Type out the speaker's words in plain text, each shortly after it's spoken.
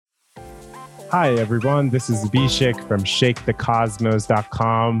Hi, everyone. This is Abhishek from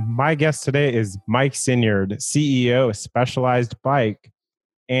ShakeTheCosmos.com. My guest today is Mike Sinyard, CEO of Specialized Bike.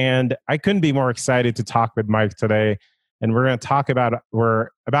 And I couldn't be more excited to talk with Mike today. And we're going to talk about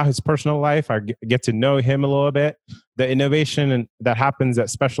his personal life. I get to know him a little bit, the innovation that happens at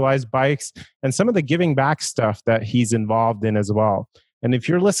Specialized Bikes, and some of the giving back stuff that he's involved in as well. And if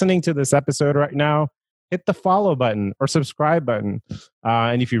you're listening to this episode right now, hit the follow button or subscribe button.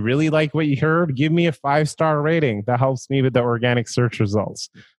 And if you really like what you heard, give me a 5-star rating. That helps me with the organic search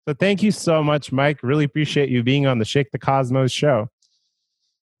results. So thank you so much, Mike. Really appreciate you being on the Shake the Cosmos show.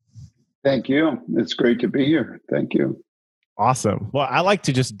 Thank you. It's great to be here. Thank you. Awesome. Well, I like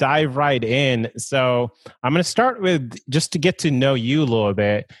to just dive right in. So I'm going to start with just to get to know you a little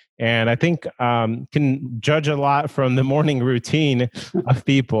bit. And I think can judge a lot from the morning routine of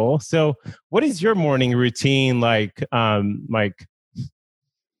people. So what is your morning routine like, Mike?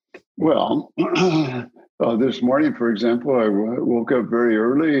 Well, this morning, for example, I woke up very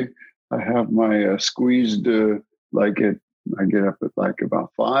early. I have my squeezed, I get up at like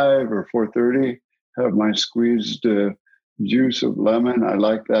about 5 or 4:30, have my squeezed juice of lemon. I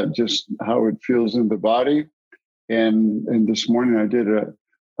like that, just how it feels in the body. And this morning I did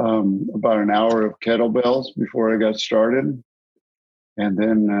about an hour of kettlebells before I got started. And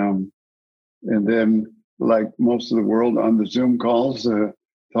then like most of the world on the Zoom calls,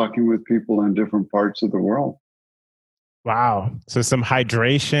 talking with people in different parts of the world. Wow. So some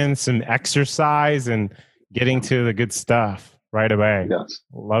hydration, some exercise, and getting to the good stuff right away. Yes.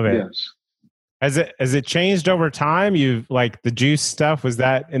 Love it. Yes. Has it changed over time? You've like the juice stuff, was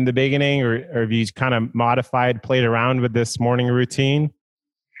that in the beginning, or have you kind of played around with this morning routine?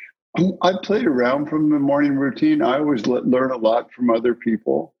 I played around from the morning routine. I always learn a lot from other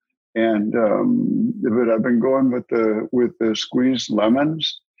people. And but I've been going with the squeezed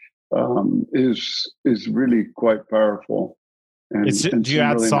lemons is really quite powerful. And do you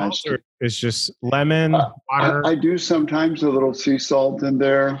add really salt, or it's just lemon, water? I do sometimes a little sea salt in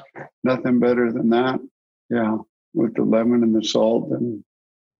there. Nothing better than that. Yeah, with the lemon and the salt, and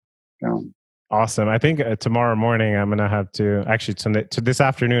yeah. Awesome. I think tomorrow morning I'm gonna have to to this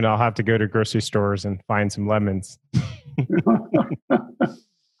afternoon I'll have to go to grocery stores and find some lemons.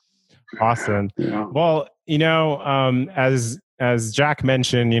 Awesome. Yeah. Well, as Jack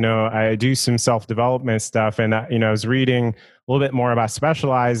mentioned, I do some self-development stuff, and I was reading a little bit more about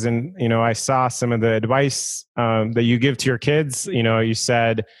Specialized, and I saw some of the advice that you give to your kids. You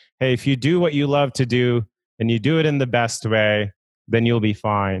said, hey, if you do what you love to do and you do it in the best way, then you'll be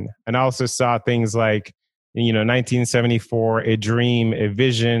fine. And I also saw things like 1974, a dream, a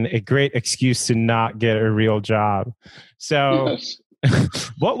vision, a great excuse to not get a real job. So yes.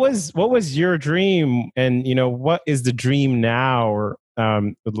 What was your dream, and what is the dream now? Or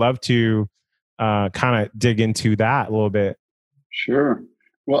would love to kind of dig into that a little bit. Sure.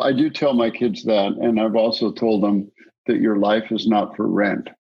 Well, I do tell my kids that, and I've also told them that your life is not for rent,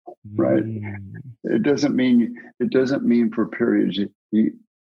 right? It doesn't mean for periods.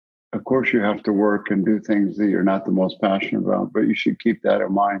 Of course, you have to work and do things that you're not the most passionate about, but you should keep that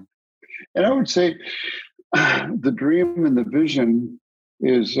in mind. And I would say the dream and the vision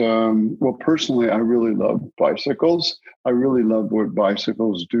is, well, personally, I really love bicycles. I really love what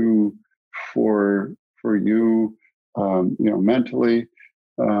bicycles do for you, mentally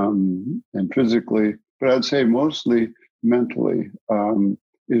and physically. But I'd say mostly mentally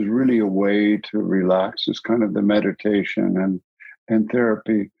is really a way to relax. It's kind of the meditation and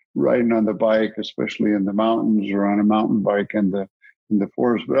therapy, riding on the bike, especially in the mountains, or on a mountain bike in the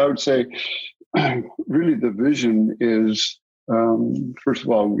forest. But I would say really the vision is, first of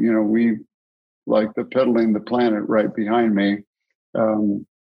all, we like the pedaling the planet right behind me.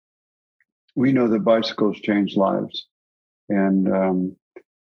 We know that bicycles change lives. And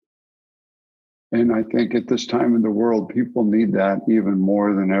I think at this time in the world, people need that even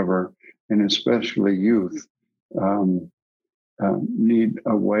more than ever, and especially youth need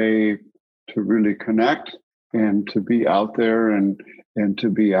a way to really connect and to be out there and to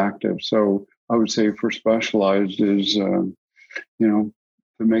be active. So I would say for Specialized is, to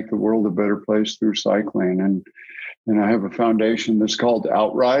make the world a better place through cycling. And I have a foundation that's called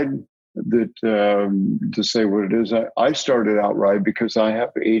Outride, that to say what it is. I started Outride because I have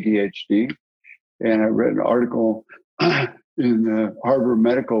ADHD, and I read an article in Harvard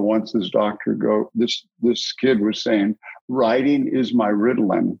Medical once. This kid was saying, "Writing is my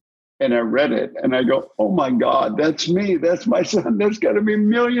Ritalin." And I read it and I go, oh my God, that's me. That's my son. There's got to be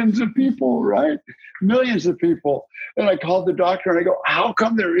millions of people, right? Millions of people. And I called the doctor and I go, how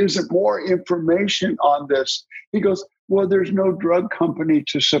come there isn't more information on this? He goes, well, there's no drug company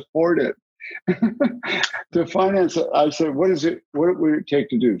to support it. To finance it, I said, what is it? What would it take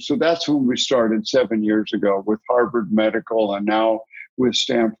to do? So that's when we started 7 years ago with Harvard Medical, and now with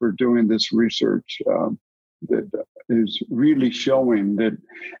Stanford doing this research that is really showing that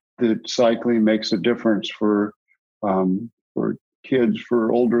cycling makes a difference for kids,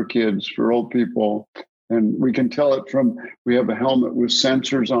 for older kids, for old people. And we can tell it from, we have a helmet with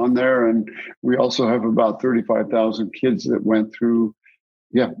sensors on there. And we also have about 35,000 kids that went through,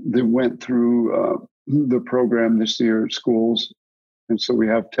 the program this year at schools. And so we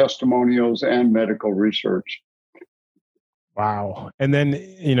have testimonials and medical research. Wow. And then,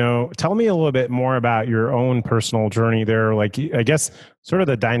 tell me a little bit more about your own personal journey there. Like, I guess, sort of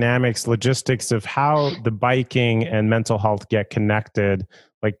the dynamics, logistics of how the biking and mental health get connected.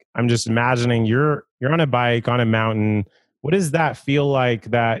 Like, I'm just imagining you're on a bike on a mountain. What does that feel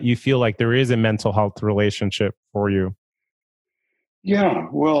like, that you feel like there is a mental health relationship for you? Yeah,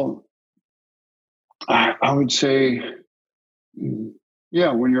 well, I would say,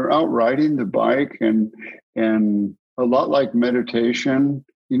 yeah, when you're out riding the bike and a lot like meditation,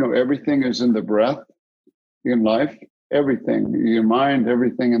 everything is in the breath in life, everything, your mind,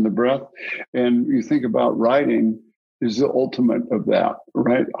 everything in the breath. And you think about riding is the ultimate of that,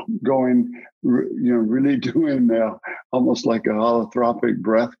 right? Going, really doing almost like a holotropic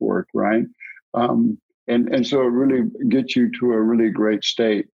breath work, right? And so it really gets you to a really great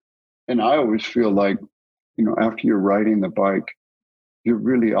state. And I always feel like, after you're riding the bike, you're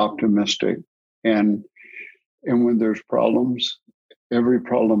really optimistic. And when there's problems, every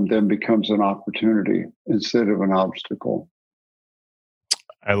problem then becomes an opportunity instead of an obstacle.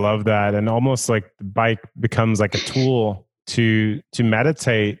 I love that. And almost like the bike becomes like a tool to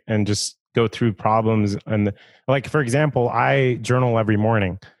meditate and just go through problems. And like, for example, I journal every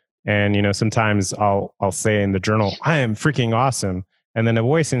morning. And, sometimes I'll say in the journal, I am freaking awesome. And then a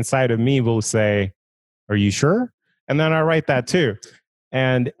voice inside of me will say, are you sure? And then I write that too.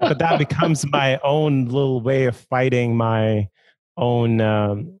 But that becomes my own little way of fighting my own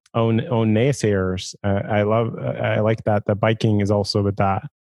naysayers. I like that. The biking is also with that.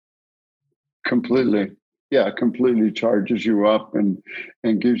 Completely. Yeah, completely charges you up and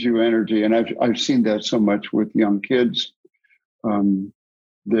gives you energy. And I've seen that so much with young kids,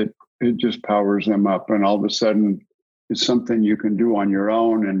 that it just powers them up. And all of a sudden it's something you can do on your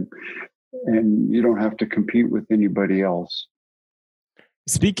own, and you don't have to compete with anybody else.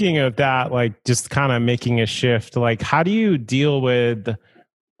 Speaking of that, like just kind of making a shift, like how do you deal with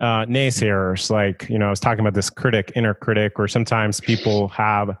naysayers? Like, I was talking about this inner critic, or sometimes people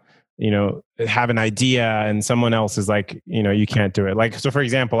have an idea and someone else is like, you can't do it. Like, so for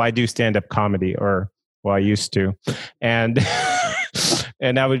example, I do stand-up comedy, I used to. And,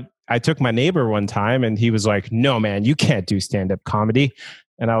 and I took my neighbor one time and he was like, no, man, you can't do stand-up comedy.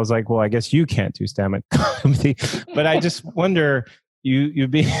 And I was like, well, I guess you can't do stand-up comedy. But I just wonder, you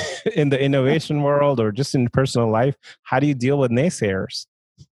be in the innovation world or just in personal life, how do you deal with naysayers?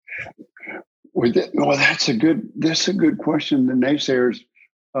 Well, that's a good question. The naysayers,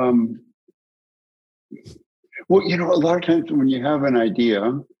 well, a lot of times when you have an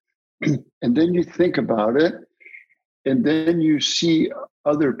idea and then you think about it and then you see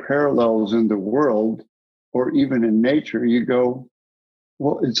other parallels in the world or even in nature, you go,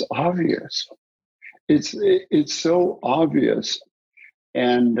 well, it's obvious. It's so obvious.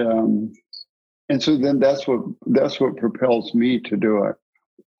 And so then that's what propels me to do it,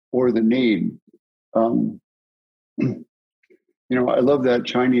 or the need. I love that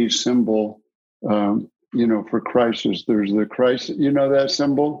Chinese symbol, for crisis. There's the crisis. You know that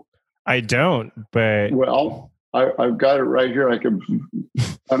symbol? I don't, but well, I've got it right here. I can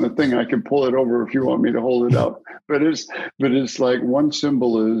on the thing. I can pull it over if you want me to hold it up. But it's like one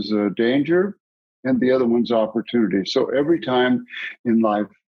symbol is danger, and the other one's opportunity. So every time in life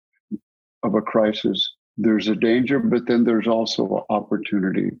of a crisis, there's a danger, but then there's also an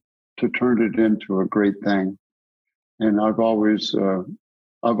opportunity to turn it into a great thing. And I've always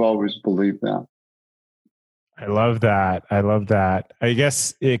believed that. I love that. I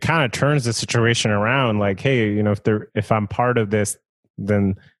guess it kind of turns the situation around. Like, hey, if I'm part of this,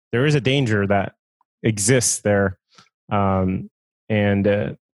 then there is a danger that exists there. I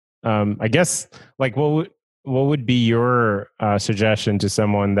guess, like, what would be your suggestion to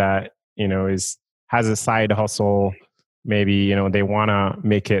someone that has a side hustle? Maybe they want to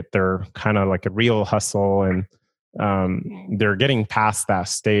make it their kind of like a real hustle, and they're getting past that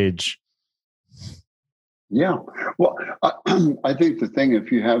stage. Yeah. Well, I think the thing, if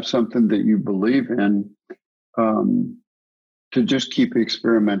you have something that you believe in, to just keep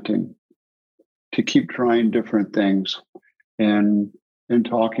experimenting, to keep trying different things, and and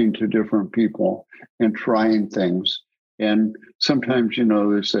talking to different people and trying things. And sometimes,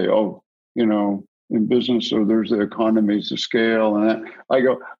 they say, oh, in business, so there's the economies of scale. And that. I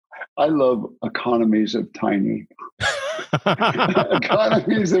go, I love economies of tiny.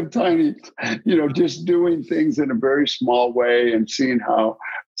 Economies of tiny, just doing things in a very small way and seeing how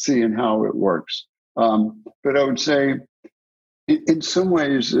it works. But I would say, in some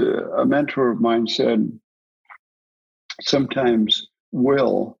ways, a mentor of mine said, sometimes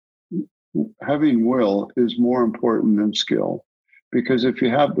having will is more important than skill, because if you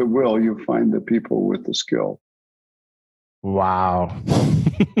have the will, you'll find the people with the skill. Wow.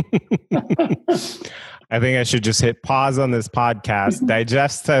 I think I should just hit pause on this podcast,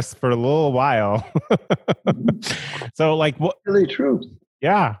 digest this for a little while. So, what? Really true.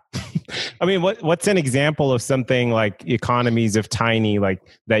 Yeah. I mean, what's an example of something like economies of tiny,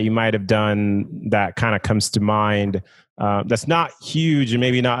 that you might have done that kind of comes to mind? That's not huge and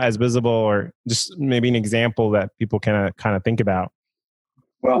maybe not as visible, or just maybe an example that people can kind of think about.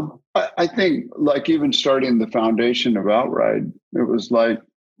 Well, I think even starting the foundation of Outride, it was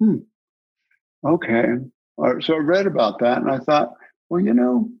okay. So I read about that and I thought,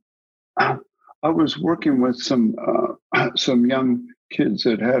 well, I was working with some young kids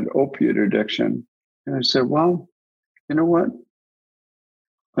that had opiate addiction. And I said, well, you know what?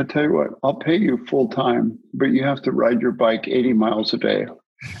 I'll tell you what, I'll pay you full time, but you have to ride your bike 80 miles a day.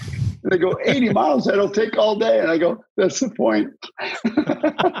 And they go, 80 miles, that'll take all day. And I go, that's the point.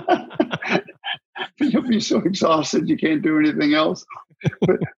 You'll be so exhausted you can't do anything else.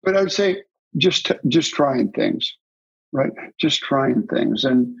 But I would say just trying things, right? Just trying things.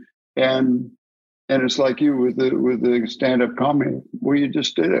 And it's like you with the stand-up comedy, where you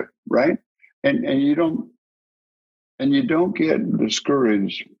just did it, right? And you don't get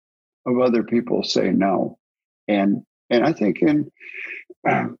discouraged of other people say no. And I think you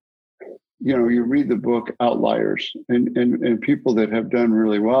read the book Outliers, and people that have done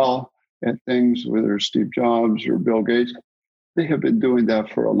really well at things, whether it's Steve Jobs or Bill Gates, they have been doing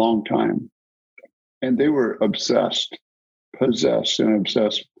that for a long time. And they were possessed, and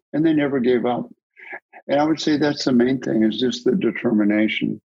obsessed, and they never gave up. And I would say that's the main thing, is just the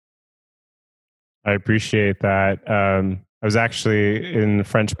determination. I appreciate that. I was actually in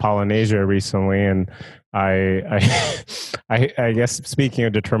French Polynesia recently, and I guess, speaking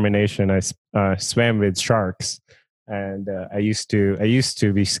of determination, I swam with sharks, and I used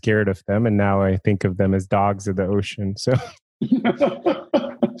to be scared of them, and now I think of them as dogs of the ocean. So,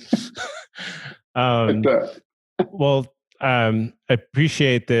 well, I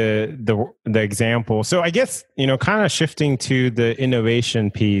appreciate the example. So I guess, kind of shifting to the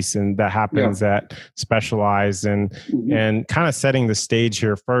innovation piece, and that happens at Specialized, and kind of setting the stage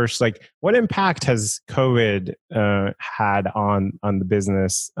here first. What impact has COVID had on the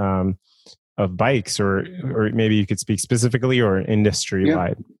business of bikes, or maybe you could speak specifically or industry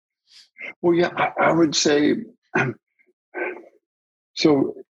wide? Well, yeah, I would say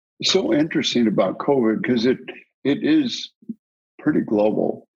so interesting about COVID, because it is pretty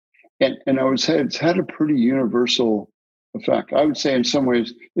global. And I would say it's had a pretty universal effect. I would say in some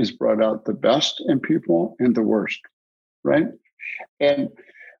ways it's brought out the best in people and the worst, right? And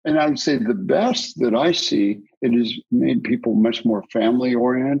I would say the best that I see, it has made people much more family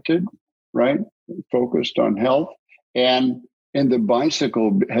oriented, right? Focused on health. And the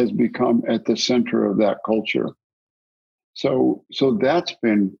bicycle has become at the center of that culture. So that's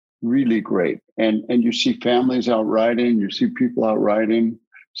been really great. And you see families out riding, you see people out riding.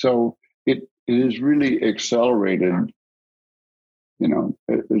 So it has really accelerated, it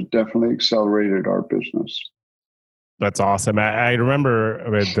has definitely accelerated our business. That's awesome. I remember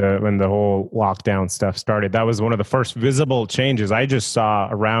when the whole lockdown stuff started, that was one of the first visible changes I just saw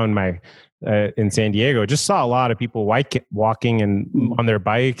around in San Diego. Just saw a lot of people walking and on their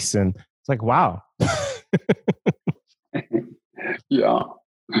bikes, and it's like, wow. Yeah.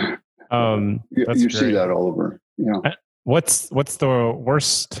 You see that all over. Yeah. What's the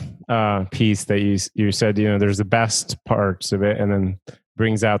worst piece that you said? There's the best parts of it, and then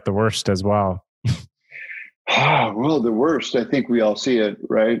brings out the worst as well. Well, the worst, I think we all see it,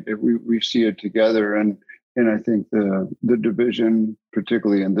 right? We see it together, and I think the division,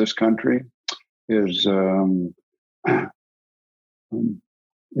 particularly in this country, is an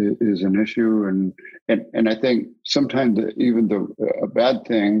issue, and I think sometimes even a bad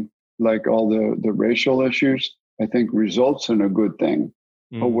thing, like all the racial issues, I think results in a good thing,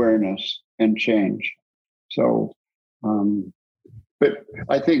 awareness and change. So, but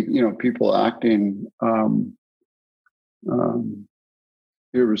I think, people acting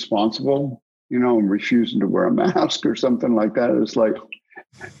irresponsible, and refusing to wear a mask or something like that, is like,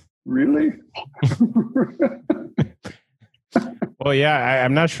 Really? Well, yeah,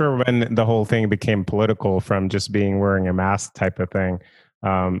 I'm not sure when the whole thing became political from just being wearing a mask type of thing.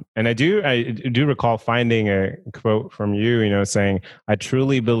 And I do recall finding a quote from you, saying, "I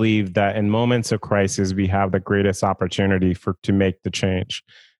truly believe that in moments of crisis, we have the greatest opportunity to make the change."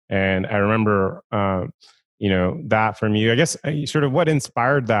 And I remember, that from you. I guess sort of what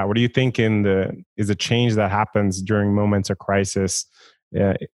inspired that. What do you think is a change that happens during moments of crisis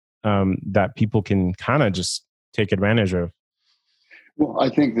uh, that people can kind of just take advantage of? Well, I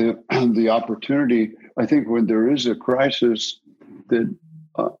think the opportunity. I think when there is a crisis, that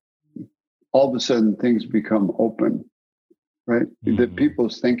uh, all of a sudden things become open, right? Mm-hmm. That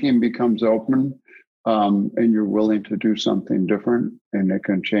people's thinking becomes open, and you're willing to do something different, and it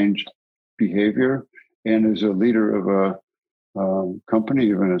can change behavior. And as a leader of a company,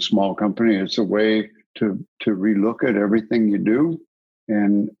 even a small company, it's a way to relook at everything you do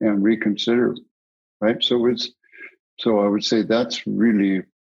and reconsider, right? So I would say that's really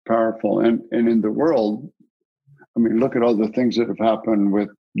powerful. And in the world, I mean, look at all the things that have happened with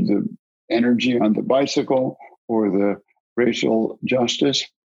the energy on the bicycle or the racial justice.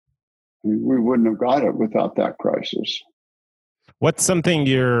 I mean, we wouldn't have got it without that crisis. What's something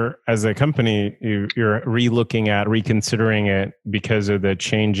as a company, you're re-looking at, reconsidering it because of the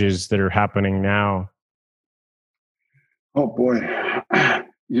changes that are happening now? Oh boy,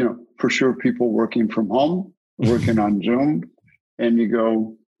 for sure, people working from home, working on Zoom, and you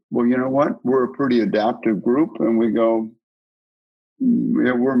go, well, you know what? We're a pretty adaptive group, and we go,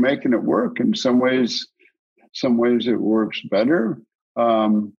 we're making it work. In some ways it works better,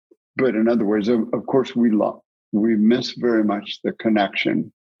 but in other ways, of course, we miss very much the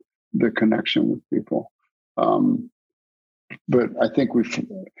connection with people. But I think we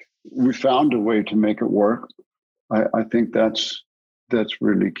found a way to make it work. I think that's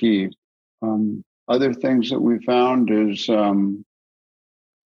really key. Other things that we found is how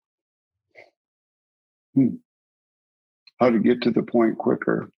to get to the point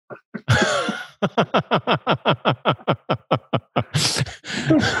quicker.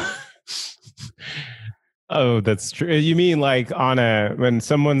 Oh, that's true. You mean like when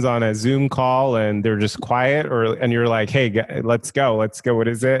someone's on a Zoom call and they're just quiet, and you're like, "Hey, let's go. What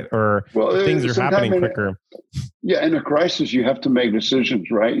is it?" Or things are happening quicker. Yeah, in a crisis, you have to make decisions,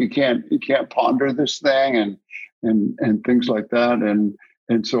 right? You can't ponder this thing and things like that.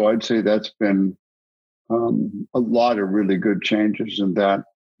 And so I'd say that's been a lot of really good changes in that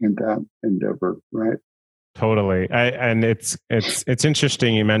endeavor, right? Totally. And it's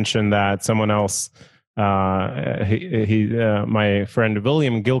interesting you mentioned that someone else. My friend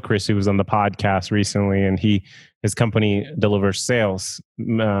William Gilchrist, who was on the podcast recently, and his company delivers sales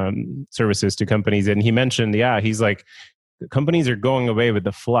services to companies, and he mentioned, he's like, companies are going away with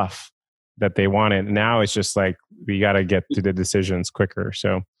the fluff that they wanted. Now it's just like we got to get to the decisions quicker.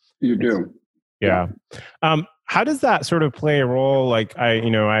 So you do, yeah. How does that sort of play a role? Like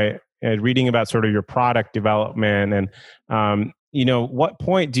I reading about sort of your product development and what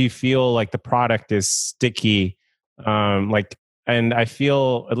point do you feel like the product is sticky? And I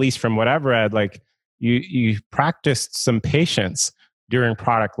feel, at least from what I've read, like you practiced some patience during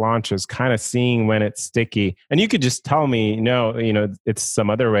product launches, kind of seeing when it's sticky. And you could just tell me, no, it's some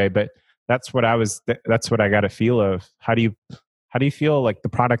other way, but that's what I got a feel of. How do you feel like the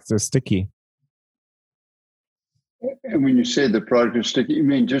product is sticky? And when you say the product is sticky, you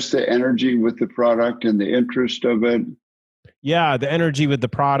mean just the energy with the product and the interest of it? Yeah, the energy with the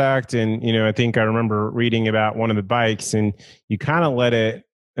product. And, I think I remember reading about one of the bikes, and you kind of let it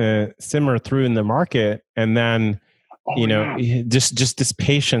simmer through in the market. And then, just this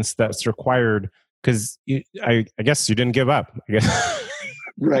patience that's required, because I guess you didn't give up, I guess.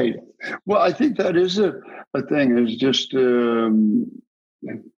 Right. Well, I think that is a thing, is just, running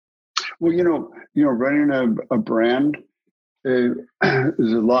a brand is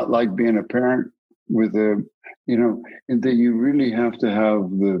a lot like being a parent with and that you really have to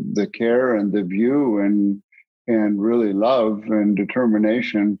have the care and the view and really love and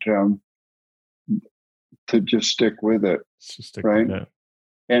determination to just stick with it, right? With it.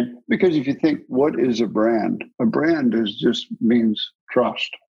 And because if you think, what is a brand? A brand just means trust,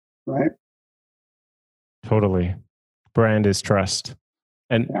 right? Totally. Brand is trust.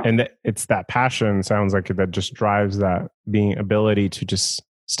 And it's that passion, sounds like, that just drives that being ability to just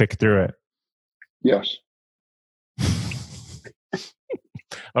stick through it. Yes.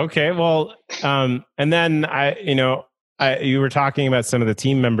 Okay. Well, and then you were talking about some of the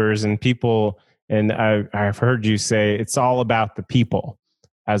team members and people, and I've heard you say it's all about the people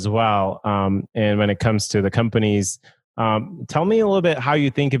as well. And when it comes to the companies, Tell me a little bit how you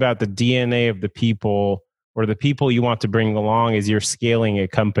think about the DNA of the people or the people you want to bring along as you're scaling a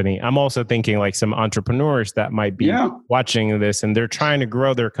company. I'm also thinking like some entrepreneurs that might be watching this and they're trying to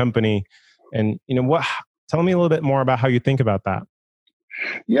grow their company. And tell me a little bit more about how you think about that.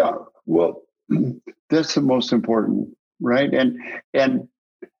 Yeah, well, that's the most important, right? And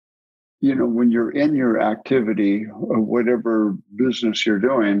when you're in your activity of whatever business you're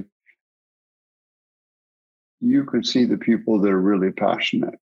doing, you can see the people that are really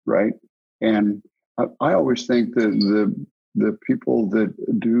passionate, right? And I always think that the people that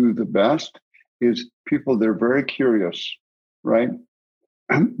do the best is people that are very curious, right?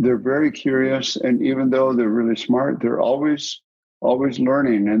 They're very curious, and even though they're really smart, they're always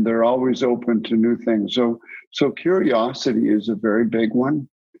learning, and they're always open to new things. So curiosity is a very big one,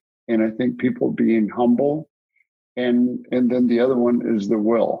 and I think people being humble, and then the other one is the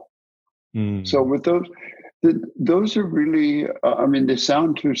will. So with those are really, they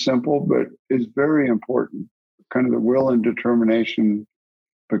sound too simple, but it's very important. Kind of the will and determination,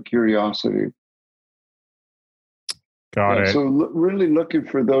 but curiosity. Got it. So really looking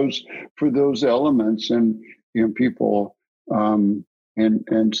for those elements, and people, and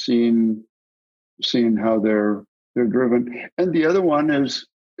seeing how they're driven. And the other one is,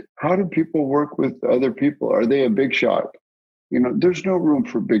 how do people work with other people? Are they a big shot? There's no room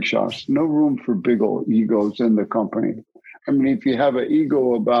for big shots, no room for big old egos in the company. I mean, if you have an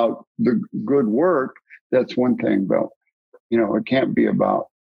ego about the good work, that's one thing, but it can't be about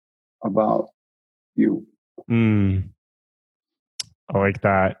you. I like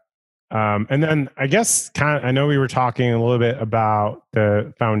that. And then I guess I know we were talking a little bit about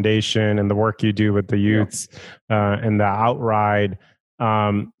the foundation and the work you do with the youths and the Outride.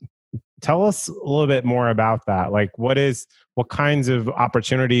 Tell us a little bit more about that. Like, what kinds of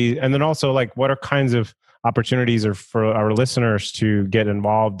opportunities, and then also like what are kinds of opportunities are for our listeners to get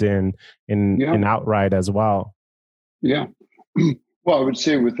involved in Outride as well? Yeah. Well, I would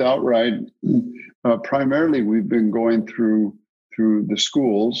say with Outride, primarily we've been going through the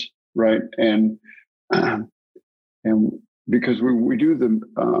schools, right? And because we do the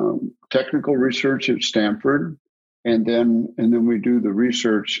technical research at Stanford, and then we do the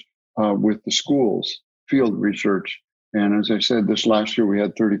research with the schools, field research. And as I said, this last year we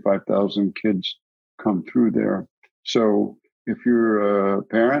had 35,000 kids come through there. So if you're a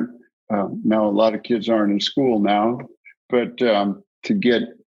parent, now a lot of kids aren't in school now, but to get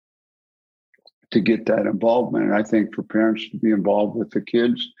that involvement, and I think for parents to be involved with the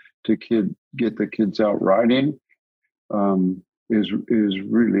kids, get the kids out riding, is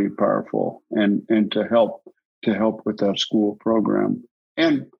really powerful, and to help with that school program.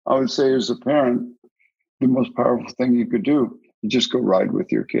 And I would say, as a parent, the most powerful thing you could do is just go ride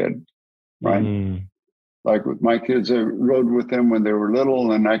with your kid, right? Like with my kids, I rode with them when they were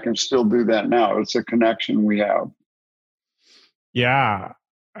little, and I can still do that now. It's a connection we have. Yeah.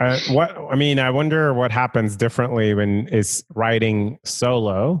 I wonder what happens differently when it's riding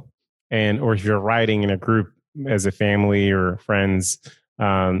solo, or if you're riding in a group as a family or friends.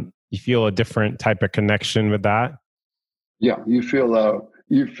 You feel a different type of connection with that. Yeah, you feel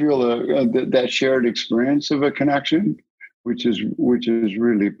that shared experience of a connection, which is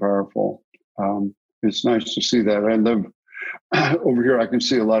really powerful. It's nice to see that. I live over here. I can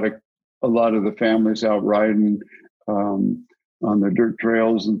see a lot of the families out riding on the dirt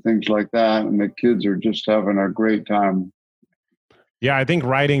trails and things like that, and the kids are just having a great time. Yeah, I think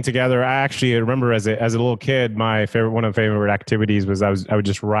riding together. I remember as a little kid, one of my favorite activities was I would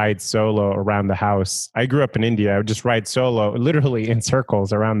just ride solo around the house. I grew up in India. I would just ride solo, literally in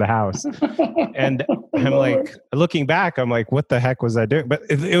circles around the house. And I'm like, looking back, I'm like, what the heck was I doing? But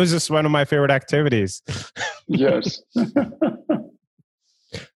it was just one of my favorite activities. Yes.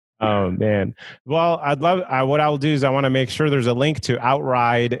 Oh man. Well, what I'll do is I want to make sure there's a link to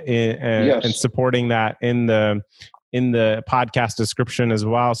Outride and supporting that in the podcast description as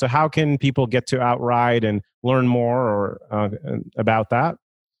well. So how can people get to Outride and learn more about that?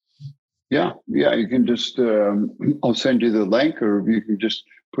 Yeah. You can just, I'll send you the link, or you can just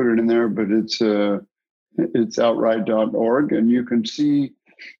put it in there, but it's outride.org, and you can see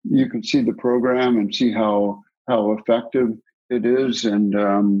the program and see how effective it is. And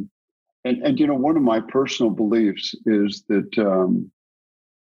one of my personal beliefs is that,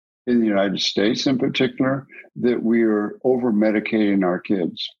 in the United States in particular, that we are over-medicating our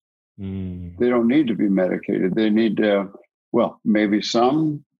kids. They don't need to be medicated. They need maybe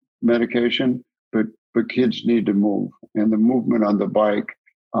some medication, but kids need to move. And the movement on the bike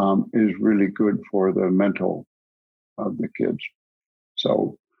is really good for the mental of the kids.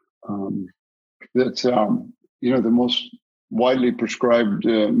 So that's the most widely prescribed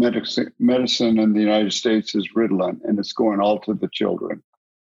medicine in the United States is Ritalin, and it's going all to the children.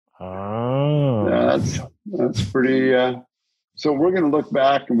 Oh, that's pretty. So we're going to look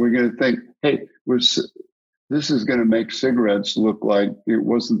back and we're going to think, hey, this is going to make cigarettes look like it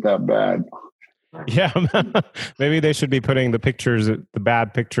wasn't that bad. Yeah, maybe they should be putting the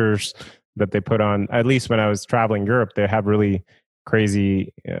bad pictures that they put on. At least when I was traveling Europe, they have really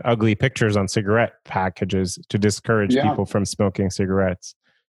crazy, ugly pictures on cigarette packages to discourage people from smoking cigarettes.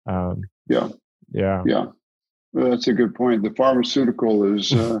 Yeah. Well, that's a good point. The pharmaceutical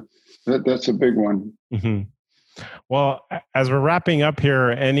is that's a big one. Mm-hmm. Well, as we're wrapping up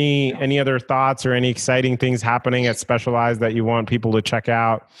here, any other thoughts or any exciting things happening at Specialized that you want people to check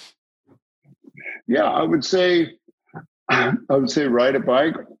out? Yeah, I would say ride a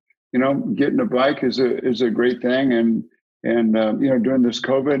bike. Getting a bike is a great thing, and during this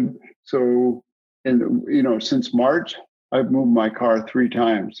COVID, so since March, I've moved my car 3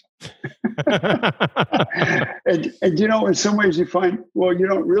 times. and in some ways you find, well, you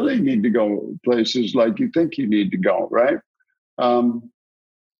don't really need to go places like you think you need to go, right? But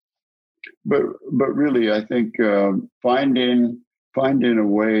really, I think finding a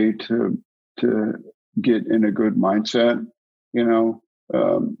way to get in a good mindset.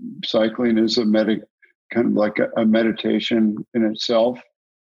 Cycling is kind of like a meditation in itself,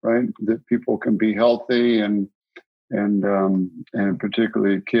 right? That people can be healthy and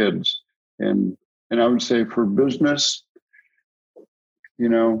particularly kids. And I would say for business,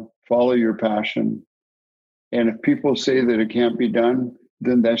 follow your passion. And if people say that it can't be done,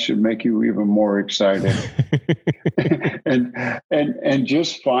 then that should make you even more excited. and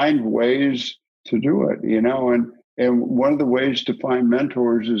just find ways to do it, And one of the ways to find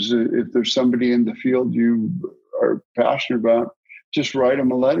mentors is if there's somebody in the field you are passionate about, just write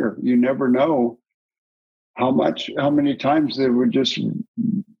them a letter. You never know how many times they would just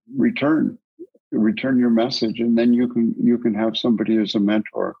return your message, and then you can have somebody as a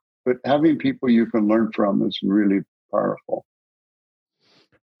mentor. But having people you can learn from is really powerful.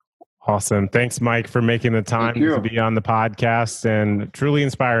 Awesome. Thanks, Mike, for making the time to be on the podcast, and truly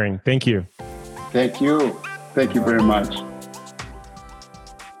inspiring. Thank you. Thank you. Thank you very much.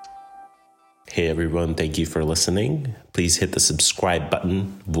 Hey, everyone. Thank you for listening. Please hit the subscribe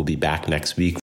button. We'll be back next week